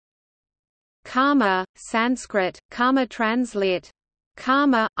Karma, Sanskrit, karma translit.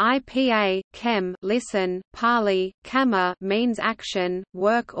 Karma, IPA, chem listen, Pali, kama means action,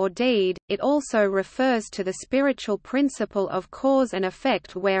 work or deed. It also refers to the spiritual principle of cause and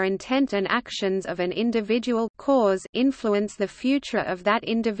effect where intent and actions of an individual cause influence the future of that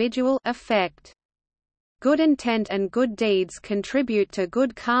individual effect. Good intent and good deeds contribute to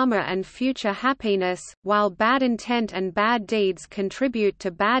good karma and future happiness, while bad intent and bad deeds contribute to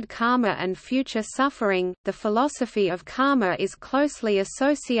bad karma and future suffering. The philosophy of karma is closely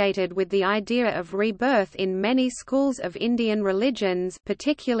associated with the idea of rebirth in many schools of Indian religions,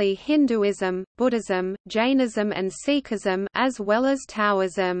 particularly Hinduism, Buddhism, Jainism, and Sikhism, as well as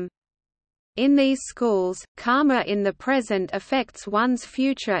Taoism. In these schools, karma in the present affects one's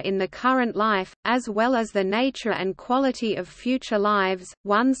future in the current life, as well as the nature and quality of future lives,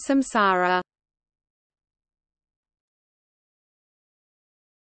 one's samsara.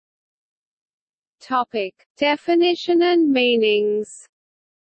 Topic: Definition and meanings.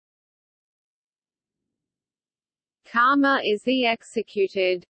 Karma is the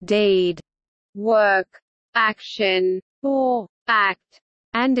executed deed, work, action, or act,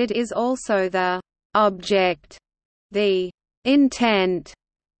 and it is also the object, the intent.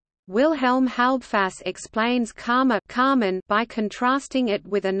 Wilhelm Halbfass explains karma karman by contrasting it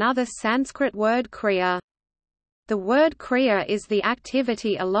with another Sanskrit word kriya. The word kriya is the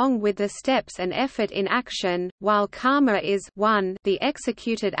activity along with the steps and effort in action, while karma is 1 the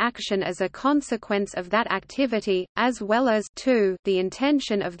executed action as a consequence of that activity, as well as 2 the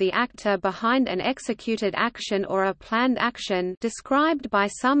intention of the actor behind an executed action or a planned action, described by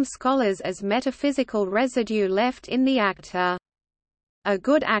some scholars as metaphysical residue left in the actor. A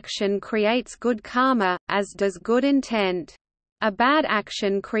good action creates good karma, as does good intent. A bad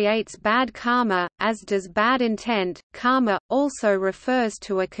action creates bad karma, as does bad intent. Karma also refers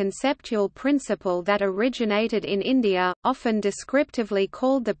to a conceptual principle that originated in India, often descriptively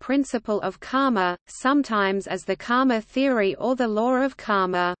called the principle of karma, sometimes as the karma theory or the law of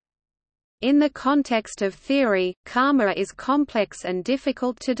karma. In the context of theory, karma is complex and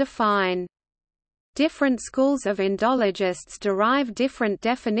difficult to define. Different schools of Indologists derive different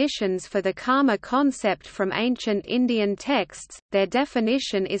definitions for the karma concept from ancient Indian texts. Their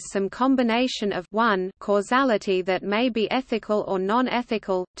definition is some combination of 1 causality that may be ethical or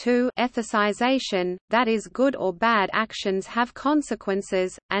non-ethical, 2 ethicization, that is good or bad actions have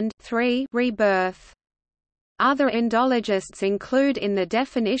consequences, and 3 rebirth. Other Indologists include in the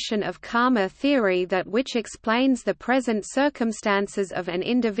definition of karma theory that which explains the present circumstances of an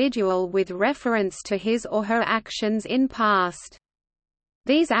individual with reference to his or her actions in past.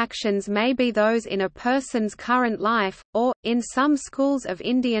 These actions may be those in a person's current life, or, in some schools of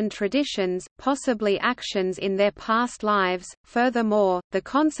Indian traditions, possibly actions in their past lives. Furthermore, the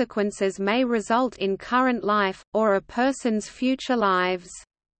consequences may result in current life, or a person's future lives.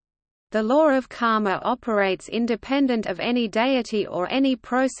 The law of karma operates independent of any deity or any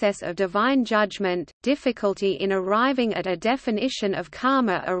process of divine judgment. Difficulty in arriving at a definition of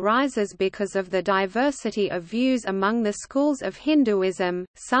karma arises because of the diversity of views among the schools of Hinduism.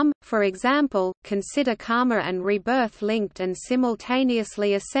 Some, for example, consider karma and rebirth linked and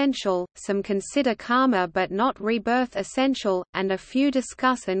simultaneously essential, some consider karma but not rebirth essential, and a few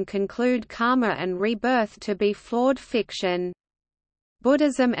discuss and conclude karma and rebirth to be flawed fiction.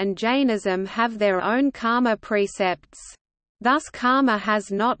 Buddhism and Jainism have their own karma precepts. Thus karma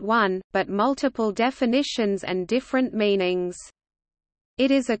has not one, but multiple definitions and different meanings.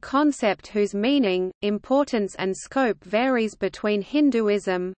 It is a concept whose meaning, importance and scope varies between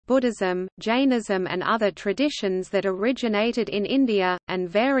Hinduism, Buddhism, Jainism and other traditions that originated in India, and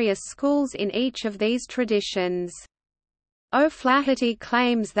various schools in each of these traditions. O'Flaherty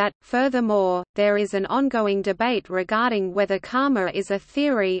claims that, furthermore, there is an ongoing debate regarding whether karma is a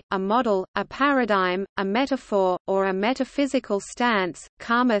theory, a model, a paradigm, a metaphor, or a metaphysical stance.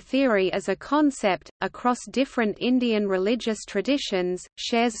 Karma theory as a concept, across different Indian religious traditions,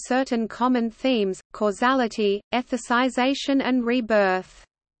 shares certain common themes: causality, ethicization, and rebirth.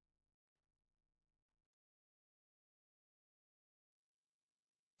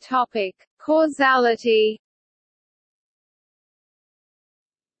 Topic: Causality.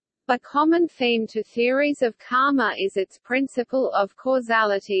 A common theme to theories of karma is its principle of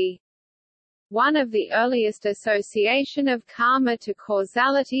causality. One of the earliest association of karma to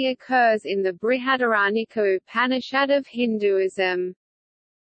causality occurs in the Brihadaranyaka Upanishad of Hinduism.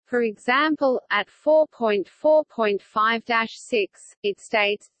 For example, at 4.4.5-6, it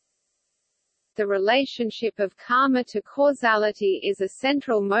states, "The relationship of karma to causality is a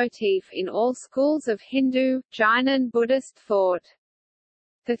central motif in all schools of Hindu, Jain and Buddhist thought.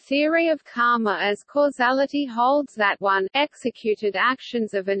 The theory of karma as causality holds that 1. Executed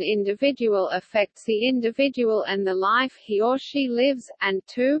actions of an individual affects the individual and the life he or she lives, and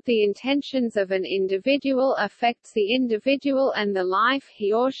 2. The intentions of an individual affects the individual and the life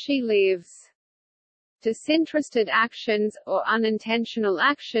he or she lives. Disinterested actions, or unintentional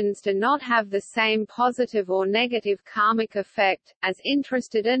actions do not have the same positive or negative karmic effect, as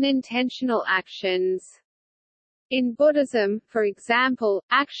interested and intentional actions. In Buddhism, for example,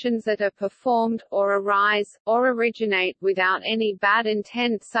 actions that are performed, or arise, or originate without any bad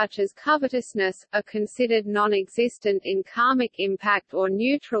intent such as covetousness, are considered non-existent in karmic impact or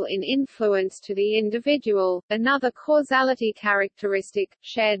neutral in influence to the individual. Another causality characteristic,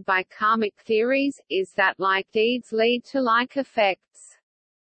 shared by karmic theories, is that like deeds lead to like effects.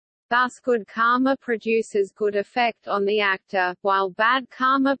 Thus good karma produces good effect on the actor, while bad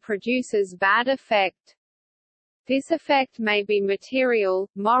karma produces bad effect. This effect may be material,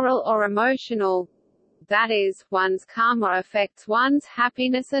 moral or emotional. That is, one's karma affects one's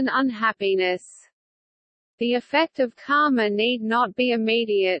happiness and unhappiness. The effect of karma need not be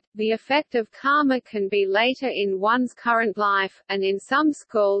immediate. The effect of karma can be later in one's current life, and in some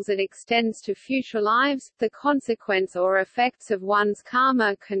schools it extends to future lives. The consequence or effects of one's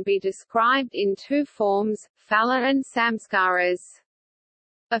karma can be described in two forms, phala and samskaras.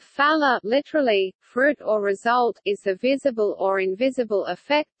 A phala, literally, fruit or result, is the visible or invisible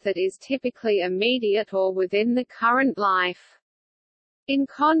effect that is typically immediate or within the current life. In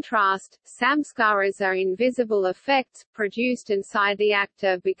contrast, samskaras are invisible effects, produced inside the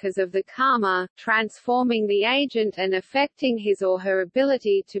actor because of the karma, transforming the agent and affecting his or her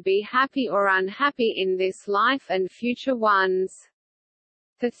ability to be happy or unhappy in this life and future ones.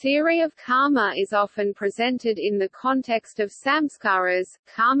 The theory of karma is often presented in the context of samskaras.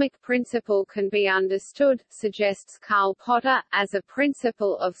 Karmic principle can be understood, suggests Karl Popper, as a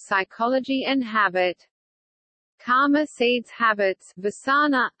principle of psychology and habit. Karma seeds habits,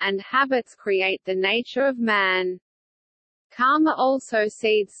 vasana, and habits create the nature of man. Karma also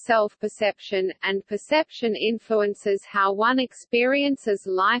seeds self-perception, and perception influences how one experiences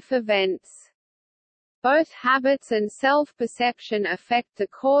life events. Both habits and self-perception affect the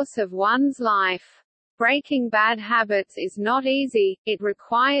course of one's life. Breaking bad habits is not easy, it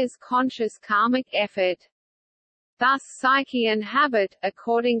requires conscious karmic effort. Thus psyche and habit,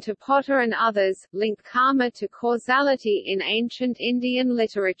 according to Potter and others, link karma to causality in ancient Indian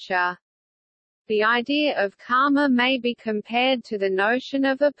literature. The idea of karma may be compared to the notion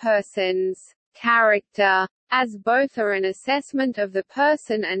of a person's character, as both are an assessment of the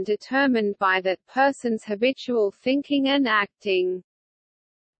person and determined by that person's habitual thinking and acting.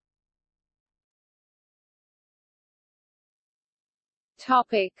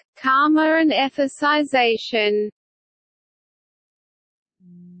 Topic: Karma and ethicization.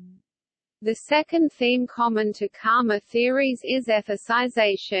 The second theme common to karma theories is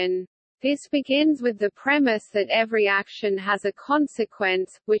ethicization. This begins with the premise that every action has a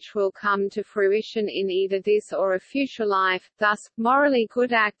consequence, which will come to fruition in either this or a future life. Thus, morally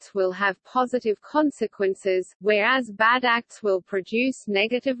good acts will have positive consequences, whereas bad acts will produce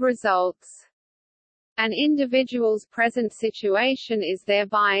negative results. An individual's present situation is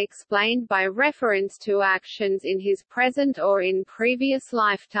thereby explained by reference to actions in his present or in previous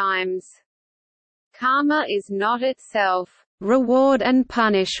lifetimes. Karma is not itself reward and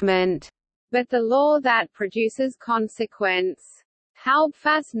punishment, but the law that produces consequence.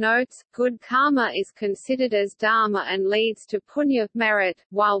 Halbfass notes, good karma is considered as dharma and leads to punya merit,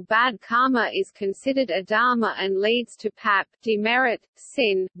 while bad karma is considered adharma and leads to pap demerit,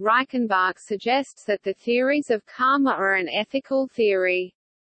 sin. Reichenbach suggests that the theories of karma are an ethical theory.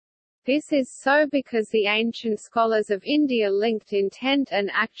 This is so because the ancient scholars of India linked intent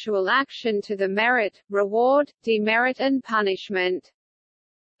and actual action to the merit, reward, demerit and punishment.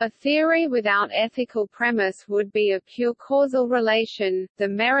 A theory without ethical premise would be a pure causal relation, the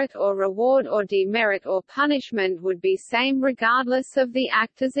merit or reward or demerit or punishment would be same regardless of the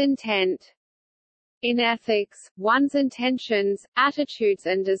actor's intent. In ethics, one's intentions, attitudes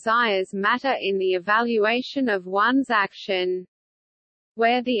and desires matter in the evaluation of one's action.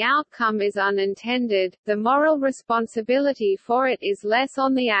 Where the outcome is unintended, the moral responsibility for it is less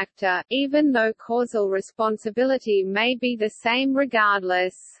on the actor, even though causal responsibility may be the same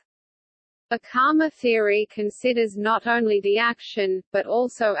regardless. A karma theory considers not only the action, but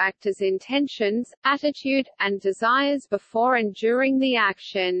also actors' intentions, attitude, and desires before and during the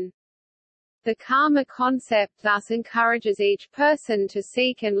action. The karma concept thus encourages each person to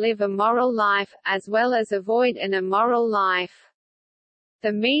seek and live a moral life, as well as avoid an immoral life.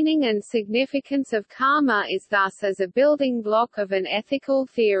 The meaning and significance of karma is thus as a building block of an ethical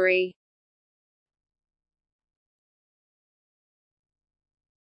theory.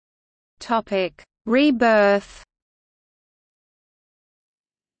 Topic: Rebirth.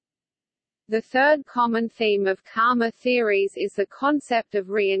 The third common theme of karma theories is the concept of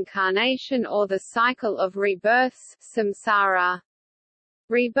reincarnation or the cycle of rebirths, samsara.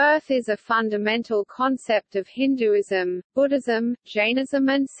 Rebirth is a fundamental concept of Hinduism, Buddhism, Jainism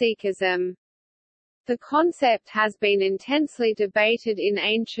and Sikhism. The concept has been intensely debated in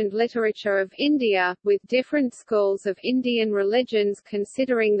ancient literature of India, with different schools of Indian religions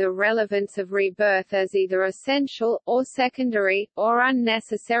considering the relevance of rebirth as either essential, or secondary, or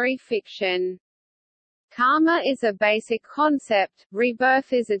unnecessary fiction. Karma is a basic concept,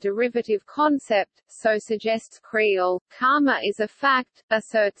 rebirth is a derivative concept, so suggests Creel. Karma is a fact,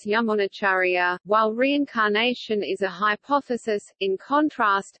 asserts Yamunacharya, while reincarnation is a hypothesis. In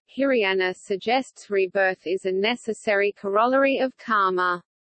contrast, Hirayana suggests rebirth is a necessary corollary of karma.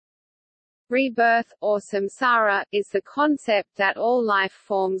 Rebirth, or samsara, is the concept that all life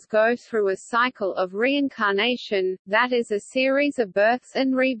forms go through a cycle of reincarnation, that is a series of births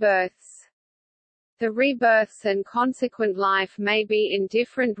and rebirths. The rebirths and consequent life may be in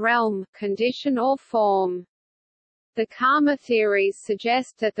different realm, condition or form. The karma theories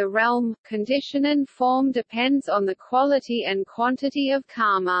suggest that the realm, condition and form depends on the quality and quantity of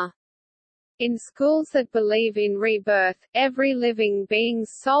karma. In schools that believe in rebirth, every living being's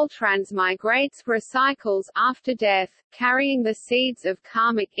soul transmigrates, recycles after death, carrying the seeds of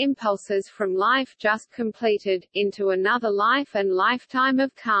karmic impulses from life just completed, into another life and lifetime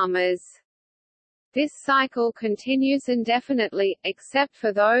of karmas. This cycle continues indefinitely, except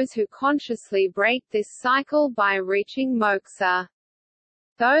for those who consciously break this cycle by reaching moksha.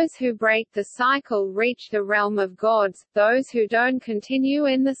 Those who break the cycle reach the realm of gods, those who don't continue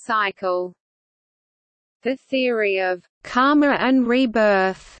in the cycle. The theory of karma and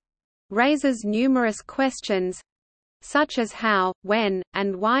rebirth raises numerous questions, such as how, when,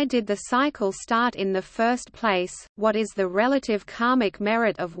 and why did the cycle start in the first place, what is the relative karmic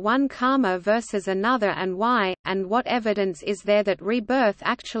merit of one karma versus another and why, and what evidence is there that rebirth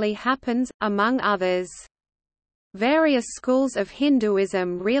actually happens, among others. Various schools of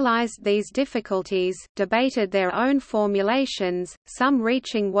Hinduism realized these difficulties, debated their own formulations, some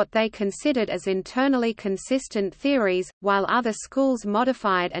reaching what they considered as internally consistent theories, while other schools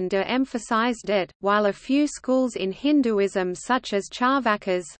modified and de-emphasized it, while a few schools in Hinduism such as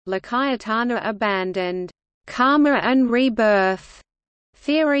Charvakas, Lokayatana abandoned karma and rebirth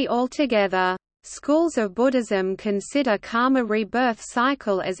theory altogether. Schools of Buddhism consider karma rebirth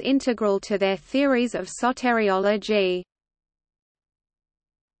cycle as integral to their theories of soteriology.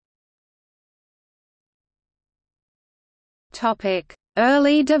 Topic: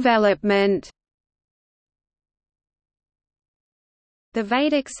 Early development. The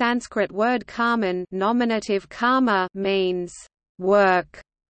Vedic Sanskrit word karman, nominative karma, means work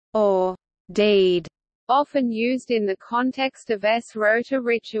or deed, often used in the context of rota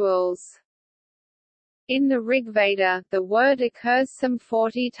rituals. In the Rigveda, the word occurs some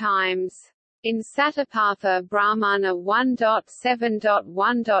 40 times. In Satapatha Brahmana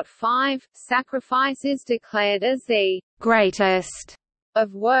 1.7.1.5, sacrifice is declared as the greatest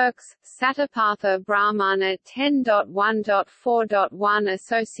of works. Satapatha Brahmana 10.1.4.1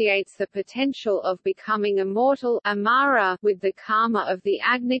 associates the potential of becoming immortal amara with the karma of the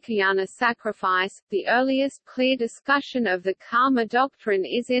Agnikayana sacrifice. The earliest clear discussion of the karma doctrine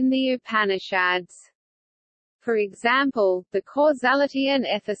is in the Upanishads. For example, the causality and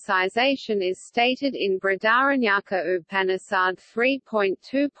ethicization is stated in Brihadaranyaka Upanishad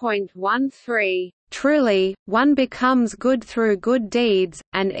 3.2.13. Truly, one becomes good through good deeds,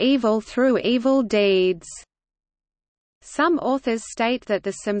 and evil through evil deeds. Some authors state that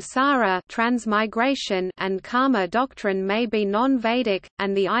the samsara transmigration and karma doctrine may be non-Vedic,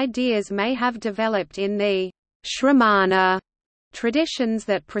 and the ideas may have developed in the Shramana traditions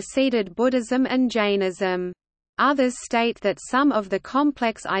that preceded Buddhism and Jainism. Others state that some of the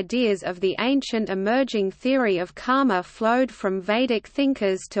complex ideas of the ancient emerging theory of karma flowed from Vedic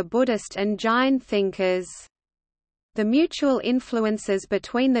thinkers to Buddhist and Jain thinkers. The mutual influences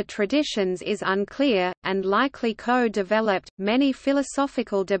between the traditions is unclear, and likely co-developed. Many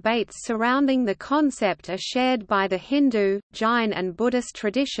philosophical debates surrounding the concept are shared by the Hindu, Jain, and Buddhist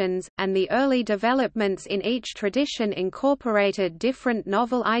traditions, and the early developments in each tradition incorporated different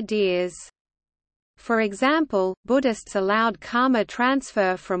novel ideas. For example, Buddhists allowed karma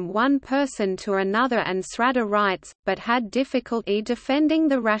transfer from one person to another and sraddha rites, but had difficulty defending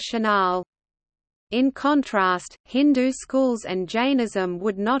the rationale. In contrast, Hindu schools and Jainism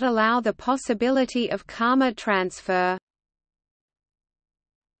would not allow the possibility of karma transfer.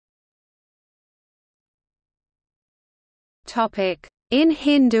 In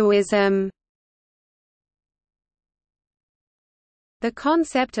Hinduism, the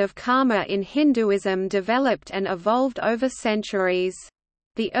concept of karma in Hinduism developed and evolved over centuries.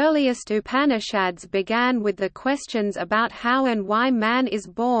 The earliest Upanishads began with the questions about how and why man is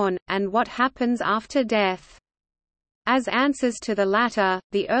born, and what happens after death. As answers to the latter,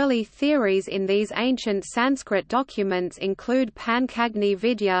 the early theories in these ancient Sanskrit documents include Pancagni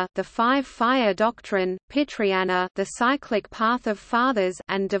Vidya, the five-fire doctrine, Pitrayana, the cyclic path of fathers,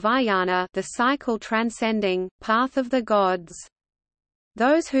 and Devayana, the cycle transcending path of the gods.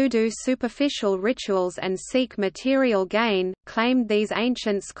 Those who do superficial rituals and seek material gain, claimed these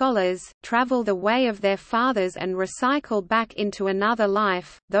ancient scholars, travel the way of their fathers and recycle back into another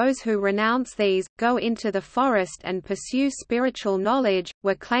life. Those who renounce these, go into the forest and pursue spiritual knowledge,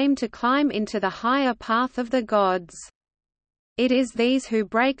 were claimed to climb into the higher path of the gods. It is these who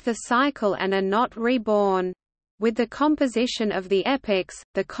break the cycle and are not reborn. With the composition of the epics,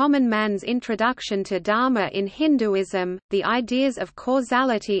 the common man's introduction to Dharma in Hinduism, the ideas of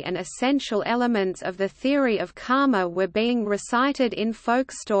causality and essential elements of the theory of karma were being recited in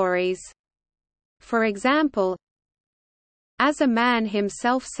folk stories. For example, as a man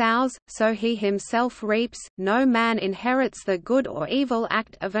himself sows, so he himself reaps, no man inherits the good or evil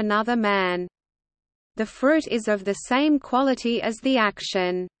act of another man. The fruit is of the same quality as the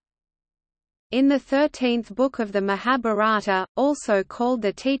action. In the 13th book of the Mahabharata, also called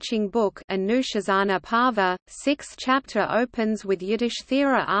the Teaching Book, Anushasana Parva, 6th chapter opens with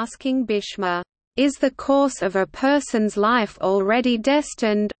Yudhishthira asking Bhishma, "Is the course of a person's life already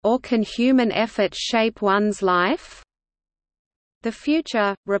destined, or can human effort shape one's life?" The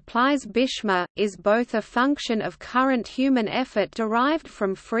future, replies Bhishma, is both a function of current human effort derived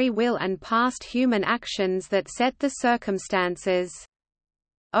from free will and past human actions that set the circumstances.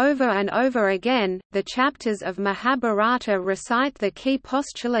 Over and over again, the chapters of Mahabharata recite the key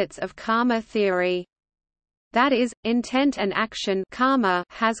postulates of karma theory. That is, intent and action karma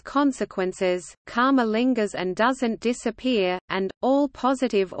has consequences, karma lingers and doesn't disappear, and all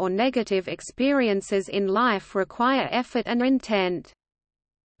positive or negative experiences in life require effort and intent.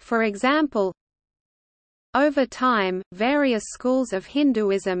 For example, over time, various schools of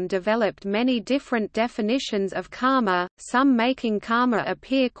Hinduism developed many different definitions of karma, some making karma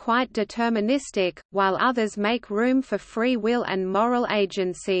appear quite deterministic, while others make room for free will and moral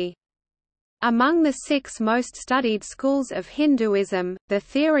agency. Among the 6 most studied schools of Hinduism, the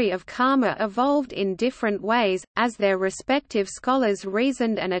theory of karma evolved in different ways, as their respective scholars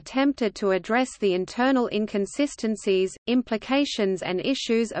reasoned and attempted to address the internal inconsistencies, implications and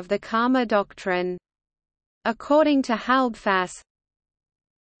issues of the karma doctrine. According to Haldfass,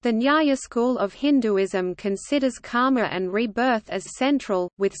 the Nyaya school of Hinduism considers karma and rebirth as central,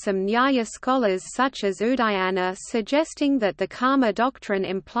 with some Nyaya scholars such as Udayana suggesting that the karma doctrine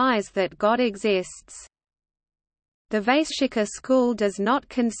implies that God exists. The Vaishika school does not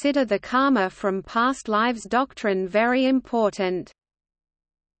consider the karma from past lives doctrine very important.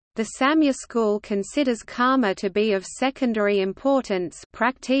 The Samya school considers karma to be of secondary importance,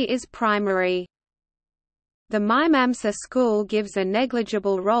 prakti is primary. The Mimamsa school gives a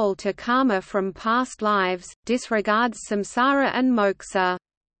negligible role to karma from past lives, disregards samsara and moksha.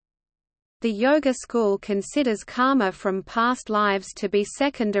 The Yoga school considers karma from past lives to be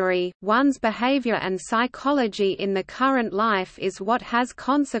secondary, one's behavior and psychology in the current life is what has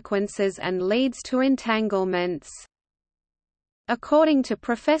consequences and leads to entanglements. According to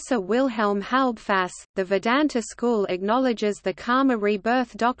Professor Wilhelm Haldfass, the Vedanta school acknowledges the karma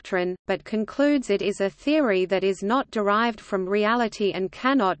rebirth doctrine, but concludes it is a theory that is not derived from reality and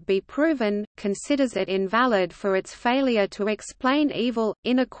cannot be proven, considers it invalid for its failure to explain evil,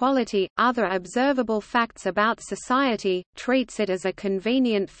 inequality, other observable facts about society, treats it as a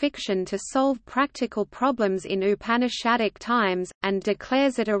convenient fiction to solve practical problems in Upanishadic times, and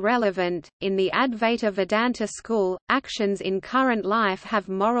declares it irrelevant. In the Advaita Vedanta school, actions in current life have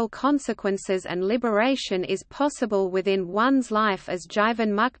moral consequences and liberation is possible within one's life as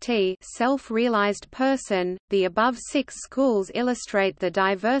Jivan Mukti, self-realized person. The above 6 schools illustrate the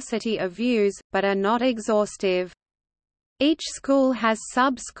diversity of views, but are not exhaustive. Each school has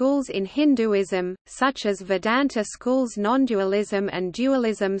sub-schools in Hinduism, such as Vedanta school's non-dualism and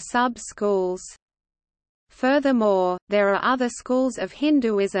dualism sub-schools. Furthermore, there are other schools of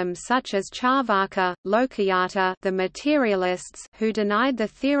Hinduism such as Charvaka, Lokayata, the materialists, who denied the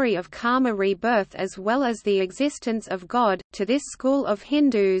theory of karma rebirth as well as the existence of God. To this school of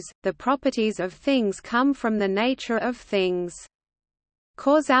Hindus, the properties of things come from the nature of things.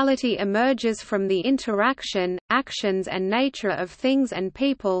 Causality emerges from the interaction, actions and nature of things and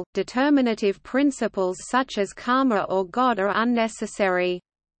people. Determinative principles such as karma or God are unnecessary.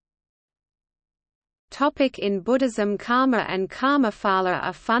 In Buddhism, karma and karmaphala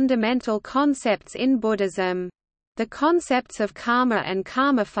are fundamental concepts in Buddhism. The concepts of karma and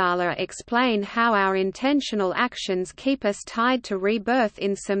karmaphala explain how our intentional actions keep us tied to rebirth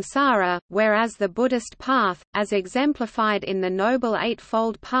in samsara, whereas the Buddhist path, as exemplified in the Noble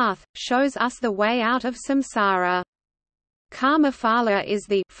Eightfold Path, shows us the way out of samsara. Karmaphala is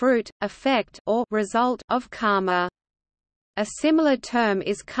the fruit, effect, or result of karma. A similar term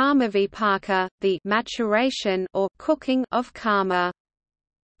is karmavipaka, the maturation or cooking of karma.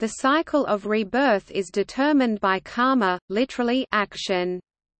 The cycle of rebirth is determined by karma, literally action.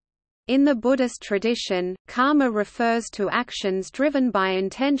 In the Buddhist tradition, karma refers to actions driven by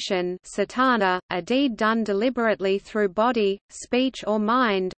intention, satana, a deed done deliberately through body, speech or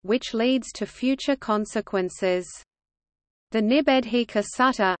mind, which leads to future consequences. The Nibbedhika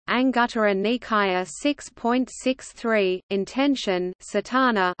Sutta, Anguttara Nikaya 6.63, intention,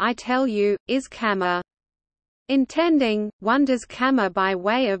 satana, I tell you, is kamma. Intending, one does kamma by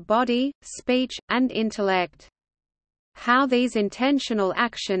way of body, speech, and intellect. How these intentional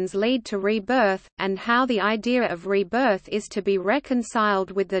actions lead to rebirth, and how the idea of rebirth is to be reconciled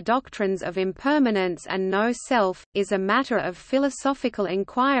with the doctrines of impermanence and no-self, is a matter of philosophical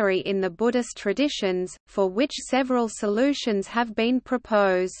inquiry in the Buddhist traditions, for which several solutions have been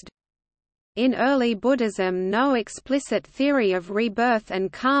proposed. In early Buddhism, no explicit theory of rebirth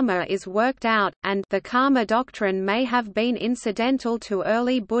and karma is worked out, and the karma doctrine may have been incidental to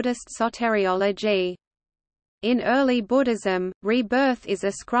early Buddhist soteriology. In early Buddhism, rebirth is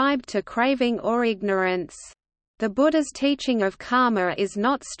ascribed to craving or ignorance. The Buddha's teaching of karma is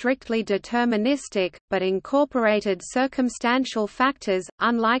not strictly deterministic, but incorporated circumstantial factors,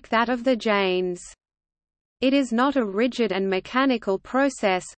 unlike that of the Jains. It is not a rigid and mechanical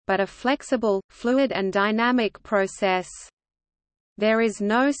process, but a flexible, fluid and dynamic process. There is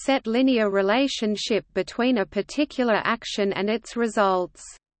no set linear relationship between a particular action and its results.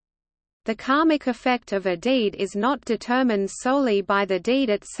 The karmic effect of a deed is not determined solely by the deed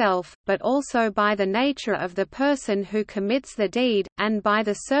itself, but also by the nature of the person who commits the deed, and by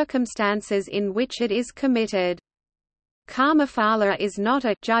the circumstances in which it is committed. Karmaphala is not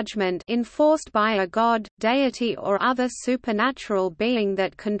a judgment enforced by a god, deity or other supernatural being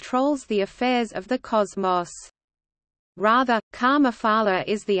that controls the affairs of the cosmos. Rather, karmaphala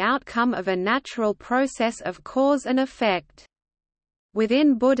is the outcome of a natural process of cause and effect.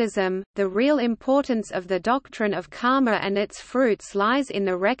 Within Buddhism, the real importance of the doctrine of karma and its fruits lies in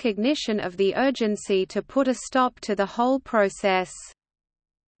the recognition of the urgency to put a stop to the whole process.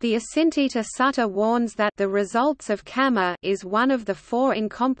 The Asintita Sutta warns that the results of karma is one of the four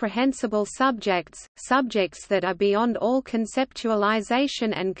incomprehensible subjects that are beyond all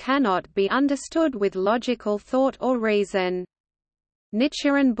conceptualization and cannot be understood with logical thought or reason.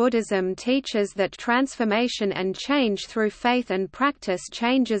 Nichiren Buddhism teaches that transformation and change through faith and practice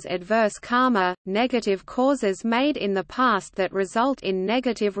changes adverse karma, negative causes made in the past that result in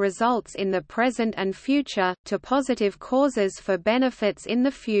negative results in the present and future, to positive causes for benefits in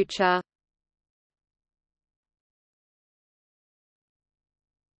the future.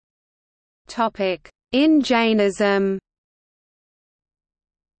 In Jainism.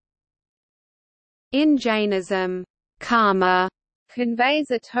 In Jainism, karma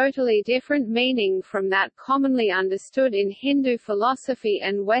conveys a totally different meaning from that commonly understood in Hindu philosophy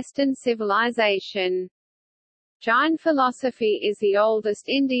and Western civilization. Jain philosophy is the oldest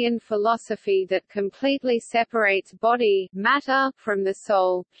Indian philosophy that completely separates body, matter, from the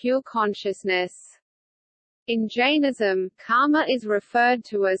soul, pure consciousness. In Jainism, karma is referred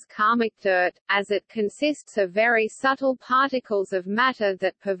to as karmic dirt, as it consists of very subtle particles of matter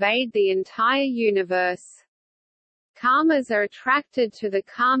that pervade the entire universe. Karmas are attracted to the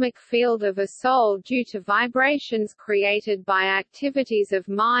karmic field of a soul due to vibrations created by activities of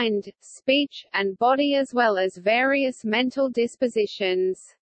mind, speech, and body as well as various mental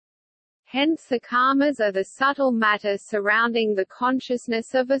dispositions. Hence the karmas are the subtle matter surrounding the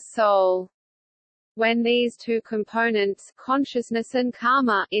consciousness of a soul. When these two components, consciousness and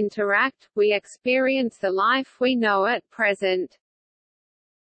karma, interact, we experience the life we know at present.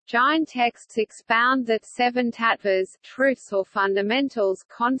 Jain texts expound that 7 tattvas, truths or fundamentals,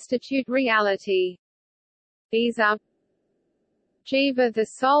 constitute reality. These are Jiva, the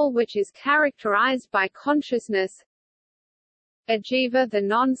soul which is characterized by consciousness, Ajiva, the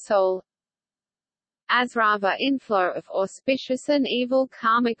non-soul, Asrava, inflow of auspicious and evil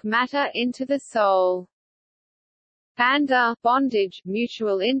karmic matter into the soul, Bandha, bondage,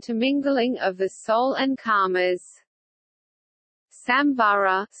 mutual intermingling of the soul and karmas,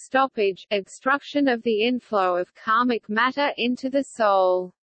 Samvara, stoppage, obstruction of the inflow of karmic matter into the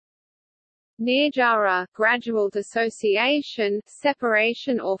soul, Nirjara, gradual dissociation,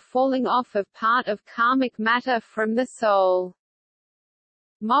 separation or falling off of part of karmic matter from the soul,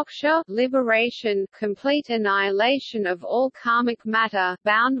 Moksha, liberation, complete annihilation of all karmic matter,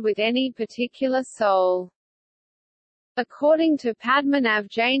 bound with any particular soul. According to Padmanabh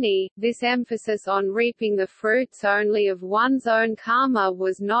Jaini, this emphasis on reaping the fruits only of one's own karma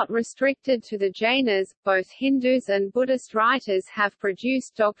was not restricted to the Jainas. Both Hindus and Buddhist writers have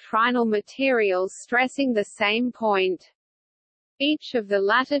produced doctrinal materials stressing the same point. Each of the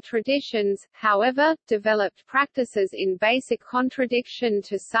latter traditions, however, developed practices in basic contradiction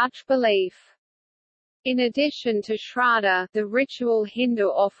to such belief. In addition to Shraddha, the ritual Hindu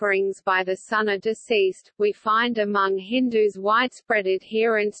offerings by the son of deceased, we find among Hindus widespread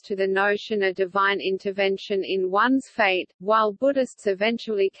adherence to the notion of divine intervention in one's fate, while Buddhists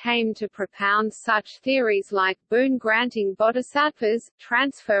eventually came to propound such theories like boon-granting bodhisattvas,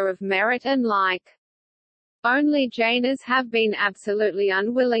 transfer of merit and like. Only Jainas have been absolutely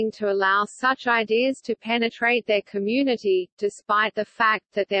unwilling to allow such ideas to penetrate their community, despite the fact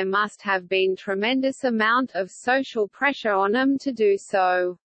that there must have been tremendous amount of social pressure on them to do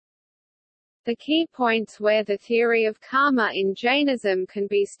so. The key points where the theory of karma in Jainism can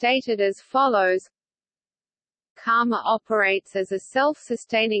be stated as follows. Karma operates as a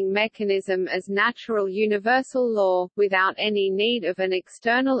self-sustaining mechanism as natural universal law, without any need of an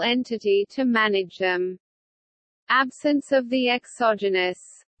external entity to manage them. Absence of the exogenous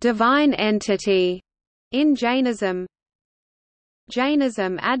divine entity in Jainism.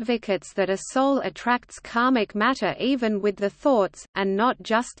 Jainism advocates that a soul attracts karmic matter even with the thoughts, and not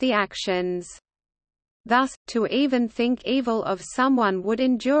just the actions. Thus, to even think evil of someone would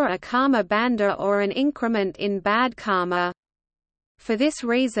endure a karma bandha or an increment in bad karma. For this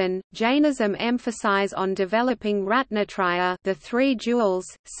reason, Jainism emphasize on developing Ratnatraya, the three jewels,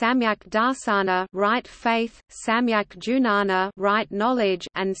 Samyak Darsana, right faith, Samyak Jnana, right knowledge,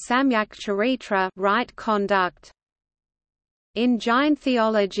 and Samyak Charitra, right conduct. In Jain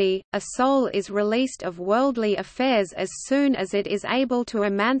theology, a soul is released of worldly affairs as soon as it is able to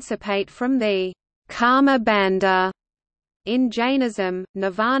emancipate from the karma bandha. In Jainism,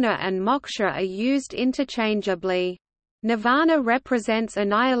 nirvana and moksha are used interchangeably. Nirvana represents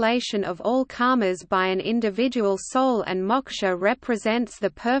annihilation of all karmas by an individual soul, and moksha represents the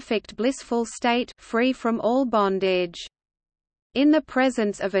perfect blissful state, free from all bondage. In the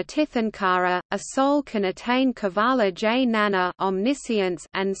presence of a Tirthankara, a soul can attain Kevala Jnana, omniscience,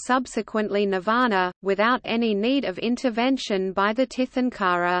 and subsequently nirvana, without any need of intervention by the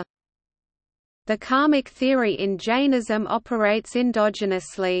Tirthankara. The karmic theory in Jainism operates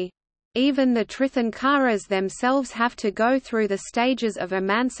endogenously. Even the Tirthankaras themselves have to go through the stages of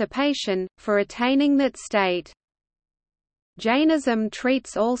emancipation, for attaining that state. Jainism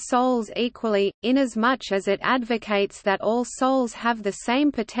treats all souls equally, inasmuch as it advocates that all souls have the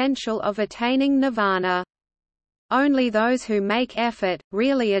same potential of attaining nirvana. Only those who make effort,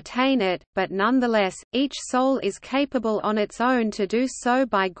 really attain it, but nonetheless, each soul is capable on its own to do so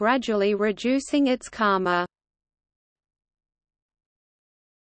by gradually reducing its karma.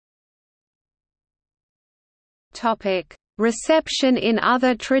 Reception in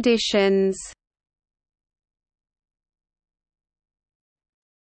other traditions.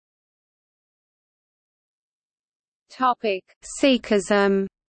 Sikhism.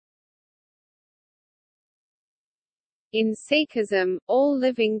 In Sikhism, all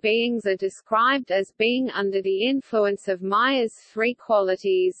living beings are described as being under the influence of Maya's three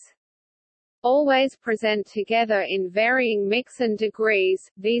qualities. Always present together in varying mix and degrees,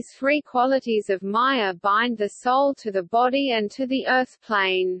 these three qualities of Maya bind the soul to the body and to the earth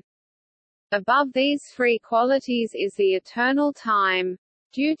plane. Above these three qualities is the eternal time.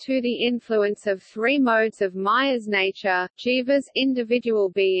 Due to the influence of three modes of Maya's nature, jivas, individual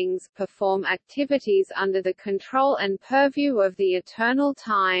beings, perform activities under the control and purview of the eternal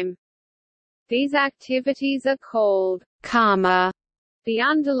time. These activities are called karma. The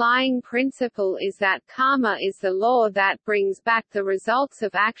underlying principle is that karma is the law that brings back the results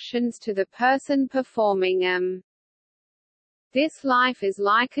of actions to the person performing them. This life is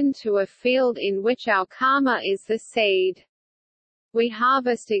likened to a field in which our karma is the seed. We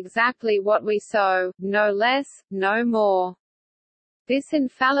harvest exactly what we sow, no less, no more. This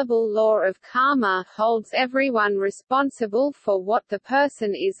infallible law of karma holds everyone responsible for what the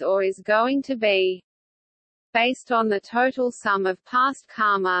person is or is going to be. Based on the total sum of past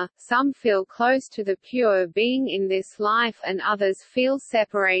karma, some feel close to the pure being in this life and others feel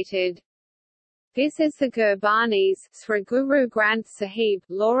separated. This is the Gurbani's Sri Guru Granth Sahib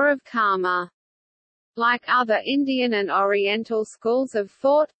law of karma. Like other Indian and Oriental schools of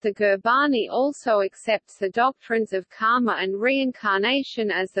thought, the Gurbani also accepts the doctrines of karma and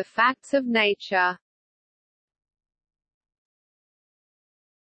reincarnation as the facts of nature.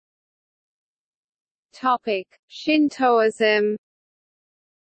 Shintoism.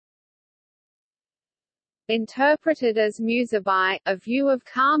 Interpreted as musabai, a view of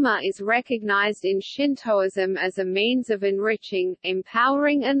karma is recognized in Shintoism as a means of enriching,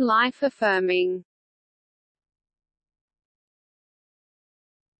 empowering and life-affirming.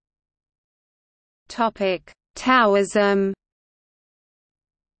 Taoism.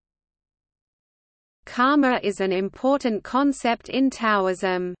 Karma is an important concept in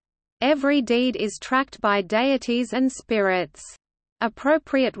Taoism. Every deed is tracked by deities and spirits.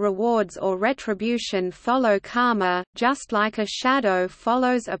 Appropriate rewards or retribution follow karma, just like a shadow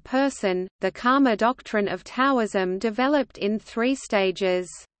follows a person. The karma doctrine of Taoism developed in 3 stages.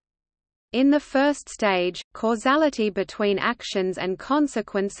 In the first stage, causality between actions and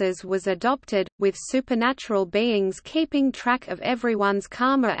consequences was adopted, with supernatural beings keeping track of everyone's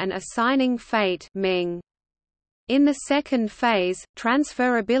karma and assigning fate. Ming. In the second phase,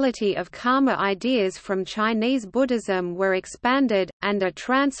 transferability of karma ideas from Chinese Buddhism were expanded, and a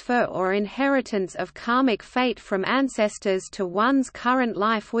transfer or inheritance of karmic fate from ancestors to one's current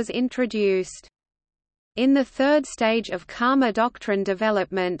life was introduced. In the third stage of karma doctrine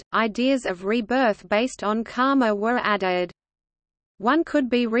development, ideas of rebirth based on karma were added. One could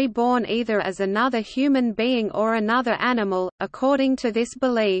be reborn either as another human being or another animal, according to this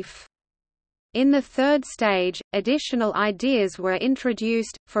belief. In the third stage, additional ideas were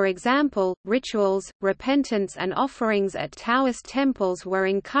introduced, for example, rituals, repentance and offerings at Taoist temples were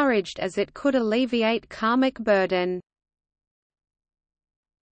encouraged as it could alleviate karmic burden.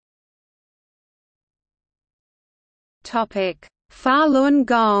 Falun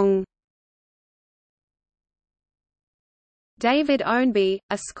Gong. David Ownby,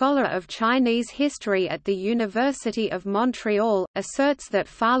 a scholar of Chinese history at the University of Montreal, asserts that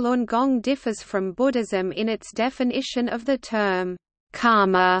Falun Gong differs from Buddhism in its definition of the term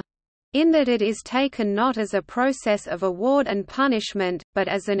karma, in that it is taken not as a process of award and punishment, but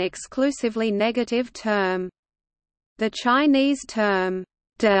as an exclusively negative term. The Chinese term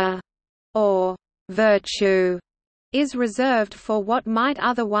de or virtue is reserved for what might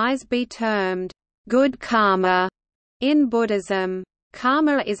otherwise be termed good karma. In Buddhism,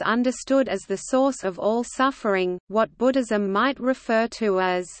 karma is understood as the source of all suffering, what Buddhism might refer to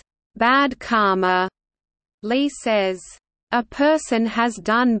as bad karma. Lee says, "A person has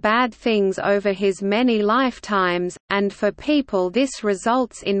done bad things over his many lifetimes, and for people this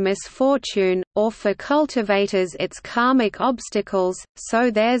results in misfortune, or for cultivators it's karmic obstacles, so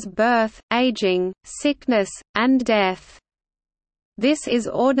there's birth, aging, sickness, and death. This is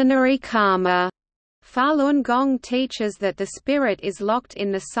ordinary karma." Falun Gong teaches that the spirit is locked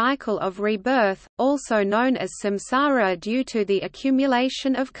in the cycle of rebirth, also known as samsara due to the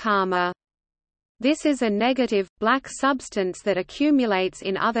accumulation of karma. This is a negative, black substance that accumulates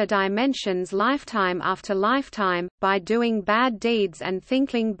in other dimensions lifetime after lifetime, by doing bad deeds and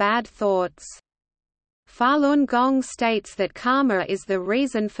thinking bad thoughts. Falun Gong states that karma is the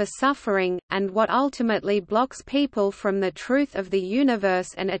reason for suffering, and what ultimately blocks people from the truth of the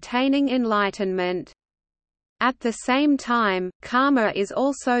universe and attaining enlightenment. At the same time, karma is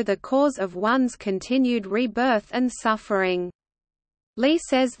also the cause of one's continued rebirth and suffering. Lee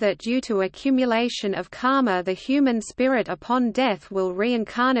says that due to accumulation of karma the human spirit upon death will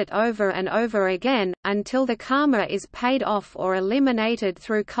reincarnate over and over again, until the karma is paid off or eliminated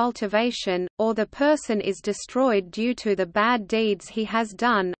through cultivation, or the person is destroyed due to the bad deeds he has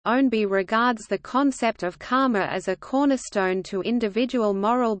done. Ownby regards the concept of karma as a cornerstone to individual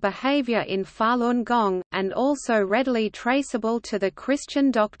moral behavior in Falun Gong, and also readily traceable to the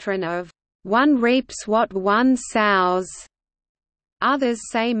Christian doctrine of, "One reaps what one sows." Others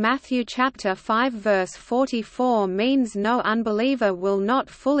say Matthew chapter 5 verse 44 means no unbeliever will not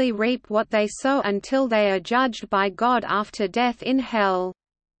fully reap what they sow until they are judged by God after death in hell.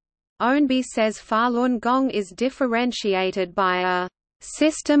 Ownby says Falun Gong is differentiated by a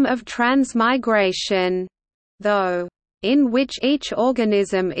system of transmigration, though in which each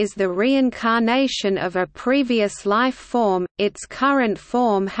organism is the reincarnation of a previous life form, its current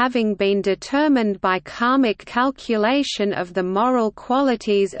form having been determined by karmic calculation of the moral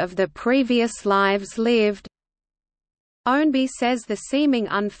qualities of the previous lives lived. Ownby says the seeming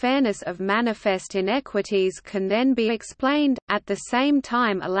unfairness of manifest inequities can then be explained, at the same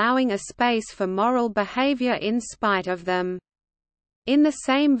time allowing a space for moral behavior in spite of them. In the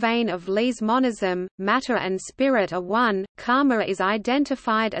same vein of Lee's monism, matter and spirit are one. Karma is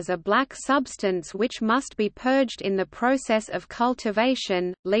identified as a black substance which must be purged in the process of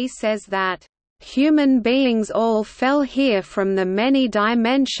cultivation. Lee says that, "Human beings all fell here from the many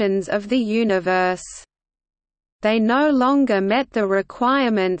dimensions of the universe. They no longer met the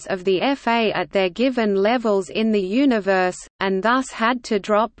requirements of the FA at their given levels in the universe, and thus had to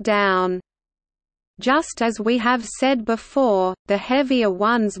drop down. Just as we have said before, the heavier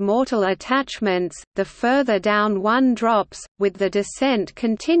one's mortal attachments, the further down one drops, with the descent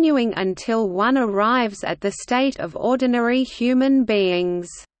continuing until one arrives at the state of ordinary human beings."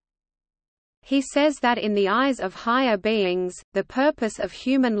 He says that in the eyes of higher beings, the purpose of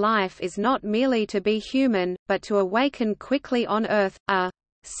human life is not merely to be human, but to awaken quickly on earth, a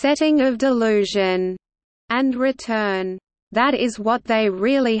setting of delusion, and return. That is what they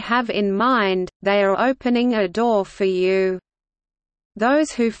really have in mind. They are opening a door for you.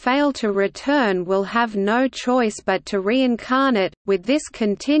 Those who fail to return will have no choice but to reincarnate, with this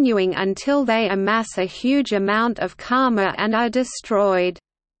continuing until they amass a huge amount of karma and are destroyed.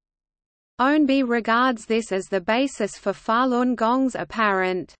 Ownby regards this as the basis for Falun Gong's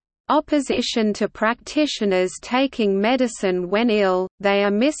apparent opposition to practitioners taking medicine when ill. They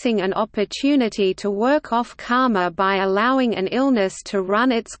are missing an opportunity to work off karma by allowing an illness to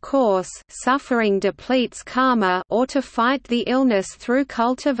run its course. Suffering depletes karma, or to fight the illness through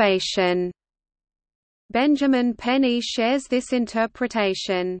cultivation. Benjamin Penny shares this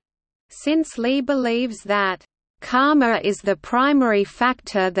interpretation. Since Lee believes that karma is the primary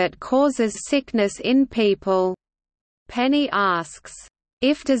factor that causes sickness in people, Penny asks,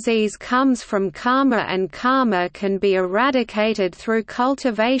 if disease comes from karma and karma can be eradicated through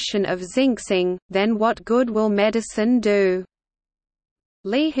cultivation of ginseng, then what good will medicine do?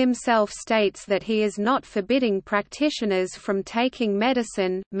 Lee himself states that he is not forbidding practitioners from taking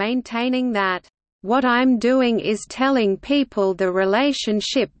medicine, maintaining that what I'm doing is telling people the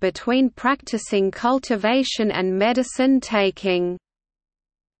relationship between practicing cultivation and medicine taking.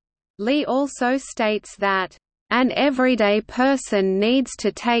 Lee also states that, an everyday person needs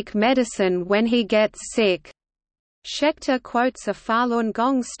to take medicine when he gets sick. Schechter quotes a Falun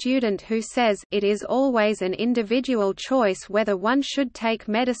Gong student who says, it is always an individual choice whether one should take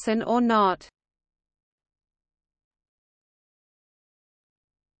medicine or not.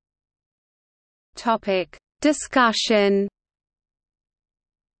 Discussion.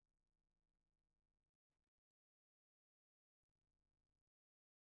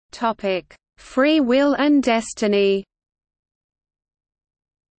 Free will and destiny.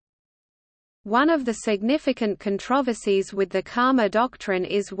 One of the significant controversies with the karma doctrine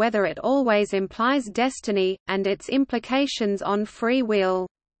is whether it always implies destiny, and its implications on free will.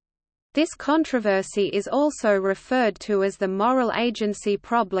 This controversy is also referred to as the moral agency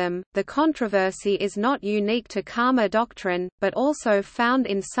problem. The controversy is not unique to karma doctrine, but also found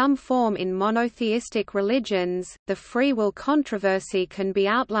in some form in monotheistic religions. The free will controversy can be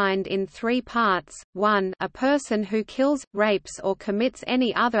outlined in three parts. 1. A person who kills, rapes, or commits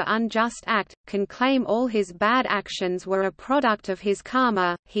any other unjust act can claim all his bad actions were a product of his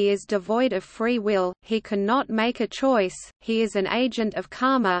karma. He is devoid of free will, he cannot make a choice, he is an agent of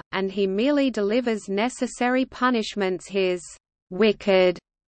karma, and he merely delivers necessary punishments his wicked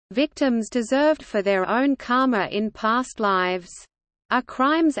victims deserved for their own karma in past lives. Are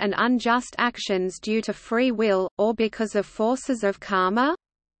crimes and unjust actions due to free will, or because of forces of karma?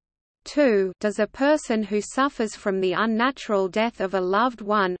 2. Does a person who suffers from the unnatural death of a loved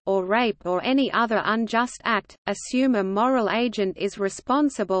one, or rape or any other unjust act, assume a moral agent is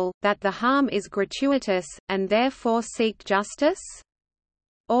responsible, that the harm is gratuitous, and therefore seek justice?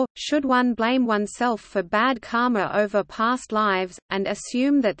 Or, should one blame oneself for bad karma over past lives, and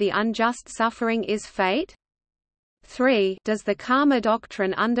assume that the unjust suffering is fate? 3. Does the karma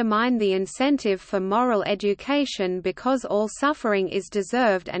doctrine undermine the incentive for moral education because all suffering is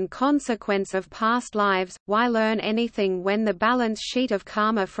deserved and consequence of past lives? Why learn anything when the balance sheet of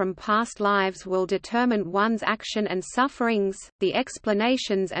karma from past lives will determine one's action and sufferings? The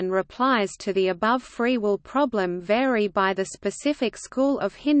explanations and replies to the above free will problem vary by the specific school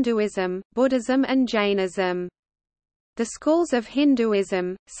of Hinduism, Buddhism and Jainism. The schools of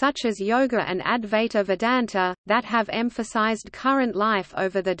Hinduism, such as Yoga and Advaita Vedanta, that have emphasized current life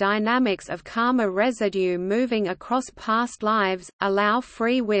over the dynamics of karma residue moving across past lives, allow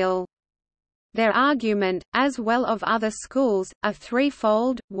free will. Their argument, as well of other schools, are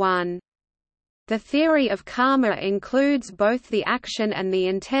threefold. 1. The theory of karma includes both the action and the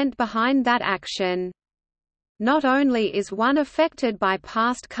intent behind that action. Not only is one affected by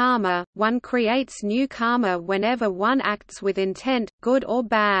past karma, one creates new karma whenever one acts with intent, good or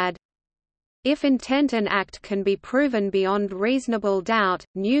bad. If intent and act can be proven beyond reasonable doubt,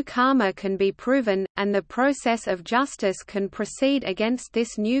 new karma can be proven, and the process of justice can proceed against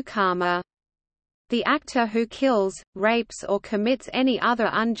this new karma. The actor who kills, rapes or commits any other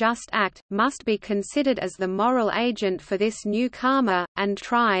unjust act, must be considered as the moral agent for this new karma, and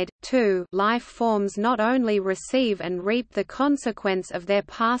tried. 2. Life forms not only receive and reap the consequence of their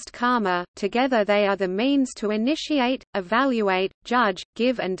past karma, together they are the means to initiate, evaluate, judge,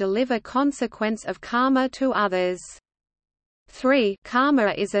 give and deliver consequence of karma to others. 3.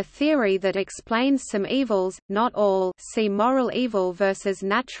 Karma is a theory that explains some evils, not all. See moral evil versus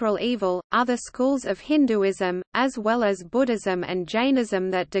natural evil. Other schools of Hinduism, as well as Buddhism and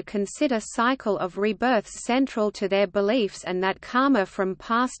Jainism that do consider cycle of rebirths central to their beliefs and that karma from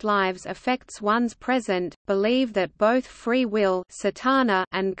past lives affects one's present, believe that both free will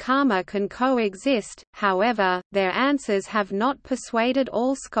and karma can coexist. However, their answers have not persuaded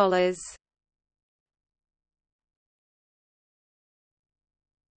all scholars.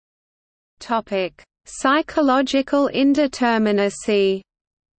 Psychological indeterminacy.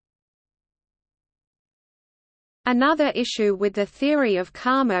 Another issue with the theory of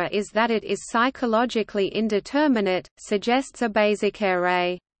karma is that it is psychologically indeterminate, suggests a basic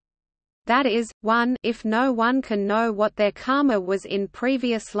error. That is, 1 if no one can know what their karma was in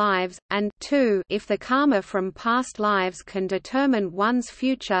previous lives, and 2 if the karma from past lives can determine one's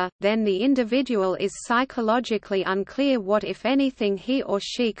future, then the individual is psychologically unclear what if anything he or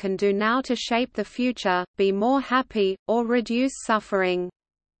she can do now to shape the future, be more happy, or reduce suffering.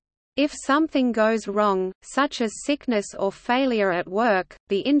 If something goes wrong, such as sickness or failure at work,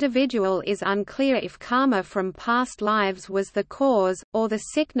 the individual is unclear if karma from past lives was the cause, or the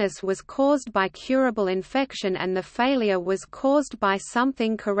sickness was caused by curable infection and the failure was caused by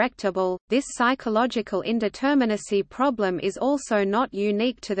something correctable. This psychological indeterminacy problem is also not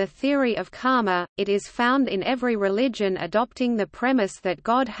unique to the theory of karma, it is found in every religion adopting the premise that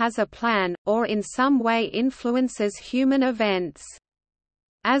God has a plan, or in some way influences human events.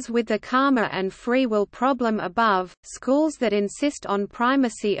 As with the karma and free will problem above, schools that insist on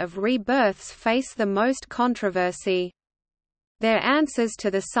primacy of rebirths face the most controversy. Their answers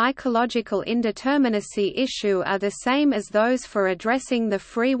to the psychological indeterminacy issue are the same as those for addressing the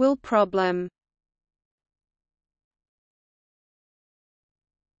free will problem.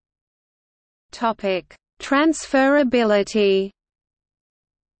 Transferability.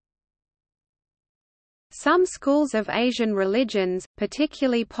 Some schools of Asian religions,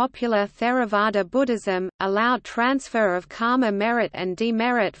 particularly popular Theravada Buddhism, allow transfer of karma merit and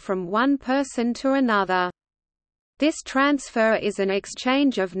demerit from one person to another. This transfer is an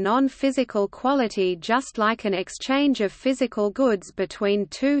exchange of non-physical quality just like an exchange of physical goods between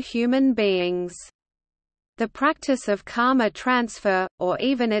two human beings. The practice of karma transfer, or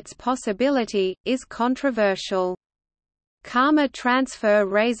even its possibility, is controversial. Karma transfer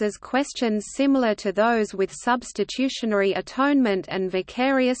raises questions similar to those with substitutionary atonement and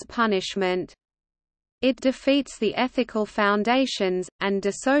vicarious punishment. It defeats the ethical foundations, and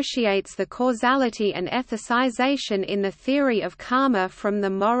dissociates the causality and ethicization in the theory of karma from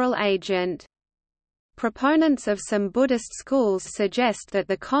the moral agent. Proponents of some Buddhist schools suggest that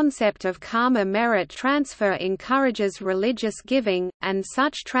the concept of karma merit transfer encourages religious giving, and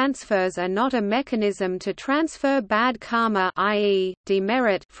such transfers are not a mechanism to transfer bad karma, i.e.,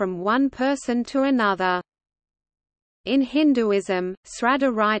 demerit, from one person to another. In Hinduism,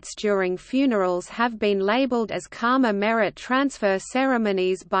 Shraddha rites during funerals have been labeled as karma merit transfer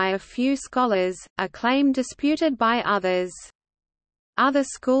ceremonies by a few scholars, a claim disputed by others. Other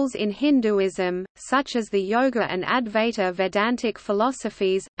schools in Hinduism, such as the Yoga and Advaita Vedantic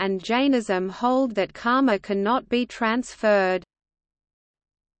philosophies, and Jainism hold that karma cannot be transferred.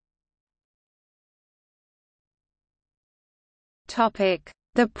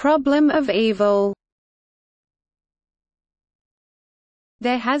 The problem of evil.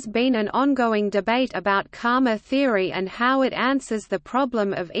 There has been an ongoing debate about karma theory and how it answers the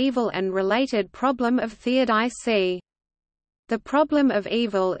problem of evil and related problem of theodicy. The problem of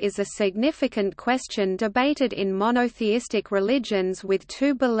evil is a significant question debated in monotheistic religions with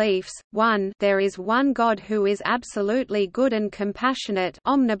two beliefs: 1, there is one God who is absolutely good and compassionate,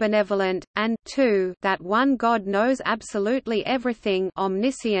 omnibenevolent, and 2, that one God knows absolutely everything,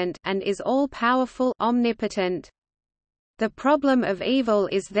 omniscient, and is all-powerful, omnipotent. The problem of evil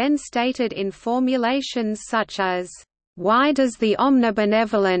is then stated in formulations such as, "Why does the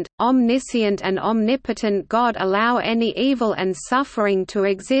omnibenevolent, omniscient and omnipotent God allow any evil and suffering to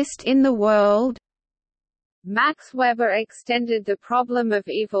exist in the world?" Max Weber extended the problem of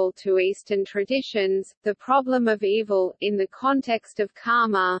evil to Eastern traditions. The problem of evil, in the context of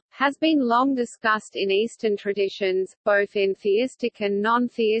karma, has been long discussed in Eastern traditions, both in theistic and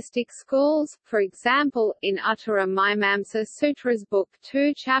non-theistic schools. For example, in Uttara Mimamsa Sutras Book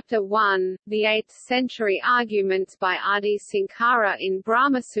 2 Chapter 1, the 8th century arguments by Adi Sankara in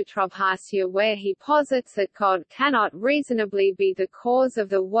Brahmasutrabhasya, where he posits that God cannot reasonably be the cause of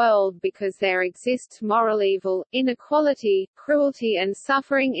the world because there exists moral evil, inequality, cruelty and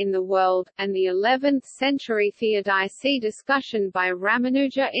suffering in the world, and the 11th century Theodicy discussion by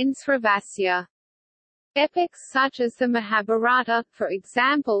Ramanuja in Sravasya. Epics such as the Mahabharata, for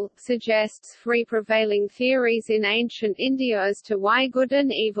example, suggests three prevailing theories in ancient India as to why good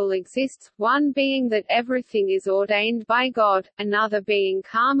and evil exists, one being that everything is ordained by God, another being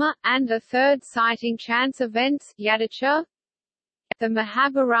karma, and a third citing chance events, yadacha. The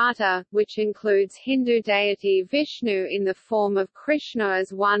Mahabharata, which includes Hindu deity Vishnu in the form of Krishna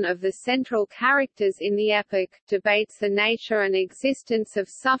as one of the central characters in the epic, debates the nature and existence of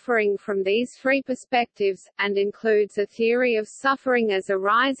suffering from these three perspectives, and includes a theory of suffering as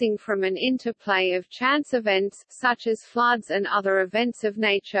arising from an interplay of chance events, such as floods and other events of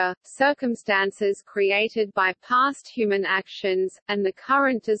nature, circumstances created by past human actions, and the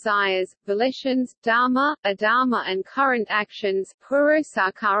current desires, volitions, dharma, adharma and current actions,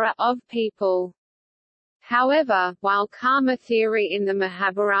 Purusakara, of people. However, while karma theory in the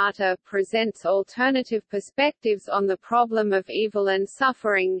Mahabharata presents alternative perspectives on the problem of evil and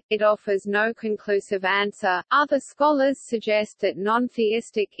suffering, it offers no conclusive answer. Other scholars suggest that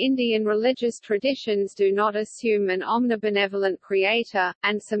non-theistic Indian religious traditions do not assume an omnibenevolent creator,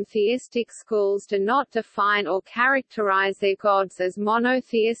 and some theistic schools do not define or characterize their gods as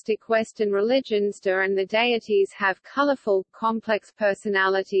monotheistic Western religions do, and the deities have colorful, complex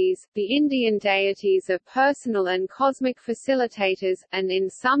personalities. The Indian deities are personal and cosmic facilitators, and in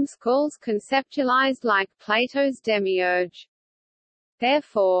some schools conceptualized like Plato's demiurge.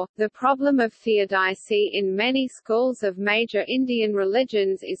 Therefore, the problem of theodicy in many schools of major Indian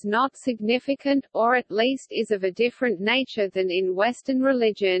religions is not significant, or at least is of a different nature than in Western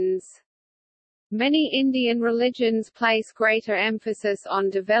religions. Many Indian religions place greater emphasis on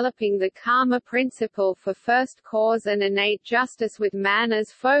developing the karma principle for first cause and innate justice with man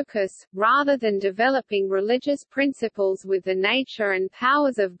as focus, rather than developing religious principles with the nature and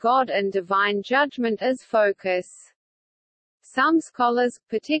powers of God and divine judgment as focus. Some scholars,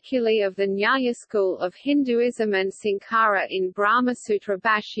 particularly of the Nyaya school of Hinduism and Sankara in Brahmasutra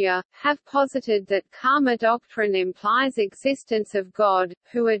Bhashya, have posited that karma doctrine implies existence of God,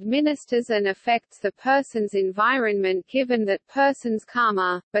 who administers and affects the person's environment given that person's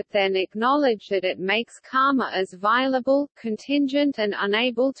karma, but then acknowledge that it makes karma as violable, contingent and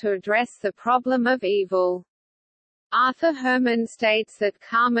unable to address the problem of evil. Arthur Herman states that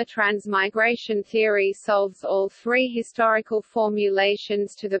karma transmigration theory solves all three historical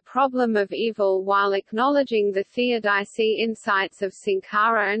formulations to the problem of evil while acknowledging the theodicy insights of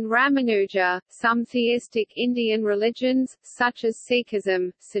Sankara and Ramanuja. Some theistic Indian religions, such as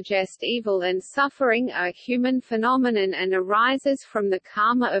Sikhism, suggest evil and suffering are a human phenomenon and arises from the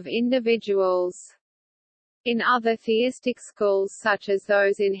karma of individuals. In other theistic schools such as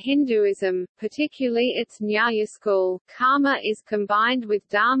those in Hinduism, particularly its Nyaya school, karma is combined with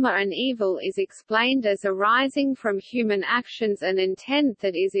dharma and evil is explained as arising from human actions and intent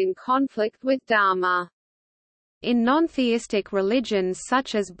that is in conflict with dharma. In non-theistic religions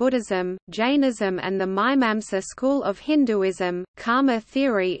such as Buddhism, Jainism and the Mimamsa school of Hinduism, karma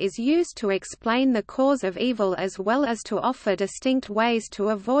theory is used to explain the cause of evil as well as to offer distinct ways to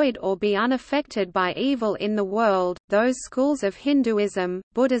avoid or be unaffected by evil in the world. Those schools of Hinduism,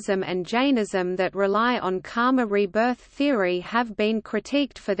 Buddhism and Jainism that rely on karma rebirth theory have been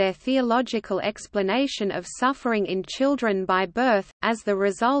critiqued for their theological explanation of suffering in children by birth, as the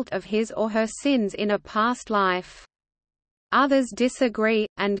result of his or her sins in a past life. Others disagree,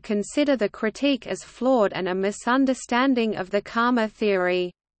 and consider the critique as flawed and a misunderstanding of the karma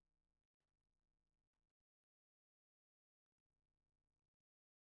theory.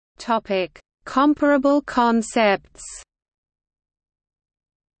 Comparable concepts.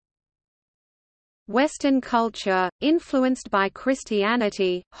 Western culture, influenced by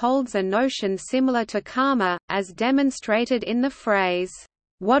Christianity, holds a notion similar to karma, as demonstrated in the phrase,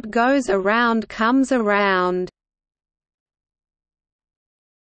 "What goes around comes around."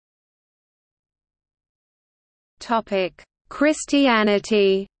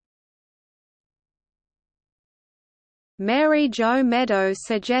 Christianity. Mary Jo Meadow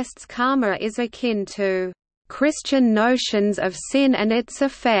suggests karma is akin to Christian notions of sin and its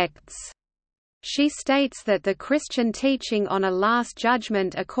effects. She states that the Christian teaching on a last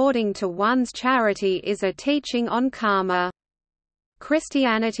judgment according to one's charity is a teaching on karma.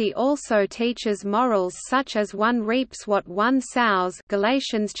 Christianity also teaches morals such as one reaps what one sows,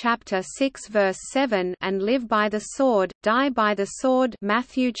 Galatians chapter 6 verse 7, and live by the sword, die by the sword,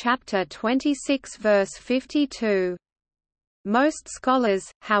 Matthew chapter 26 verse 52. Most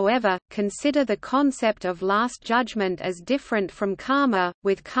scholars, however, consider the concept of last judgment as different from karma,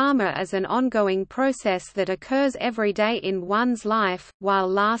 with karma as an ongoing process that occurs every day in one's life, while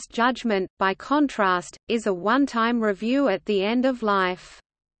last judgment, by contrast, is a one-time review at the end of life.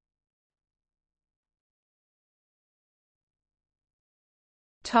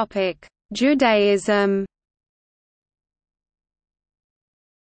 Judaism.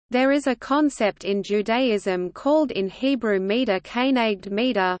 There is a concept in Judaism called in Hebrew mida keneged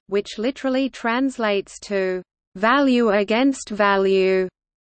mida, which literally translates to value against value,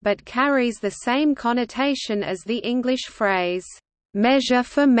 but carries the same connotation as the English phrase measure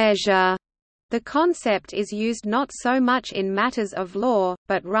for measure. The concept is used not so much in matters of law,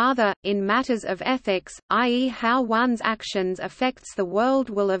 but rather, in matters of ethics, i.e. how one's actions affects the world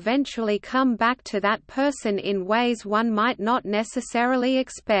will eventually come back to that person in ways one might not necessarily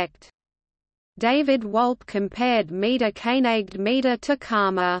expect. David Wolpe compared mida keneged mida to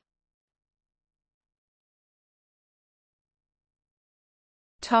karma.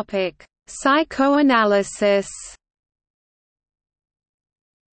 Psychoanalysis.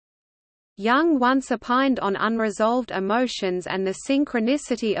 Jung once opined on unresolved emotions and the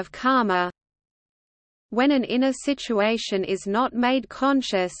synchronicity of karma. When an inner situation is not made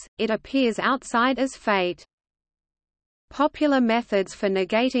conscious, it appears outside as fate. Popular methods for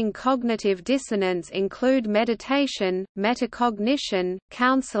negating cognitive dissonance include meditation, metacognition,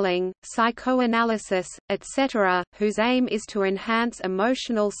 counseling, psychoanalysis, etc., whose aim is to enhance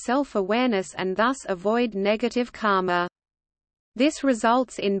emotional self-awareness and thus avoid negative karma. This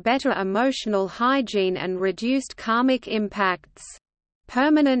results in better emotional hygiene and reduced karmic impacts.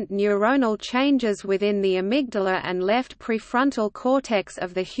 Permanent neuronal changes within the amygdala and left prefrontal cortex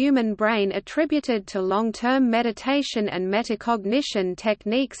of the human brain attributed to long-term meditation and metacognition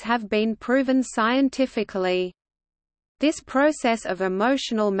techniques have been proven scientifically. This process of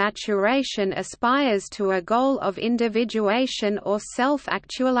emotional maturation aspires to a goal of individuation or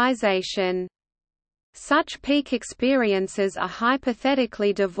self-actualization. Such peak experiences are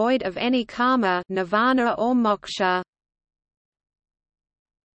hypothetically devoid of any karma, nirvana or moksha.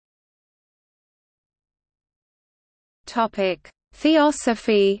 Topic: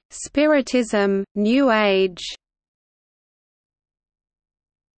 Theosophy, Spiritism, New Age.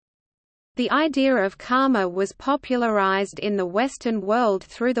 The idea of karma was popularized in the Western world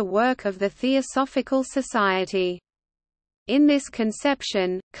through the work of the Theosophical Society. In this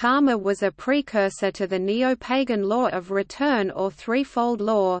conception, karma was a precursor to the neo-pagan law of return or threefold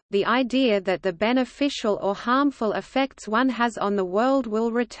law, the idea that the beneficial or harmful effects one has on the world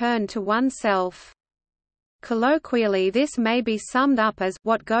will return to oneself. Colloquially, this may be summed up as,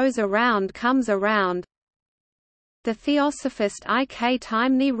 what goes around comes around. The theosophist I. K.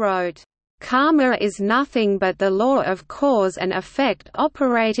 Taimni wrote, "Karma is nothing but the law of cause and effect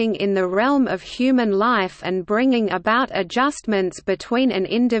operating in the realm of human life and bringing about adjustments between an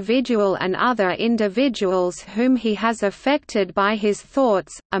individual and other individuals whom he has affected by his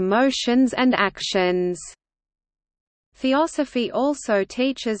thoughts, emotions and actions." Theosophy also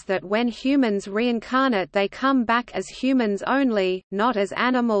teaches that when humans reincarnate they come back as humans only, not as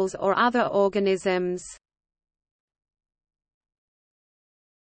animals or other organisms.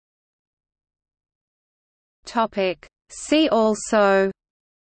 See also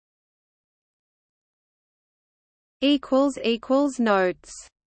Notes